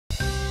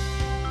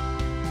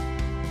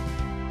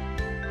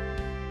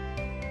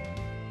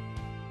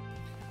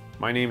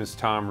My name is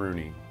Tom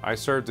Rooney. I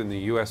served in the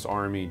U.S.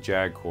 Army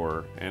JAG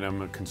Corps, and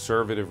I'm a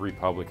conservative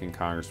Republican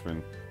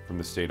congressman from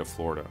the state of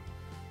Florida.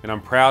 And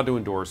I'm proud to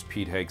endorse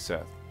Pete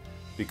Hegseth,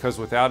 because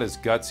without his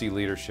gutsy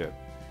leadership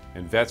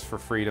and Vets for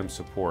Freedom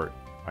support,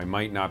 I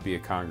might not be a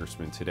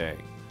congressman today.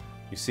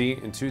 You see,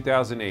 in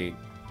 2008,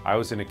 I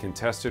was in a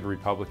contested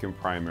Republican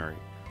primary,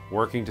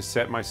 working to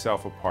set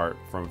myself apart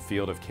from a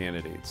field of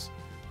candidates.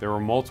 There were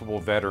multiple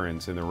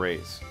veterans in the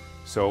race,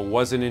 so it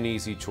wasn't an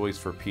easy choice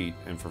for Pete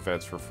and for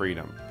Vets for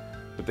Freedom.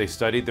 But they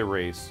studied the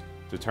race,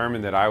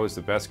 determined that I was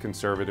the best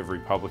conservative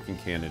Republican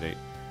candidate,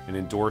 and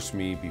endorsed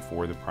me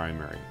before the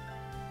primary.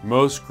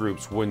 Most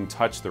groups wouldn't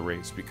touch the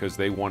race because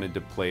they wanted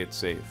to play it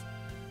safe.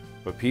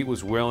 But Pete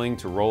was willing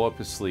to roll up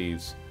his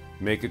sleeves,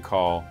 make a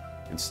call,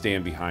 and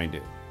stand behind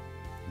it.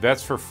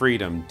 Vets for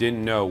Freedom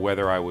didn't know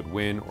whether I would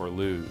win or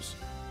lose,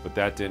 but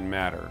that didn't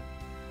matter.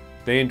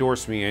 They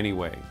endorsed me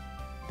anyway.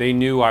 They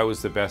knew I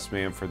was the best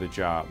man for the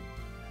job.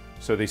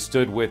 So they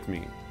stood with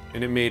me,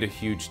 and it made a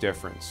huge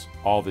difference,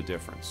 all the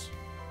difference.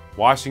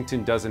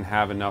 Washington doesn't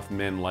have enough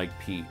men like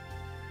Pete,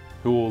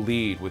 who will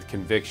lead with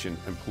conviction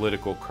and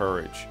political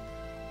courage.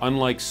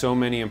 Unlike so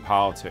many in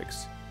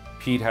politics,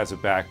 Pete has a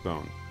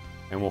backbone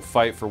and will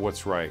fight for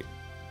what's right.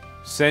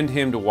 Send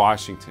him to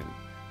Washington,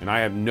 and I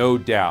have no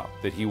doubt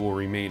that he will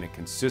remain a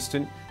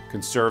consistent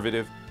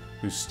conservative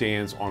who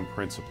stands on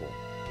principle.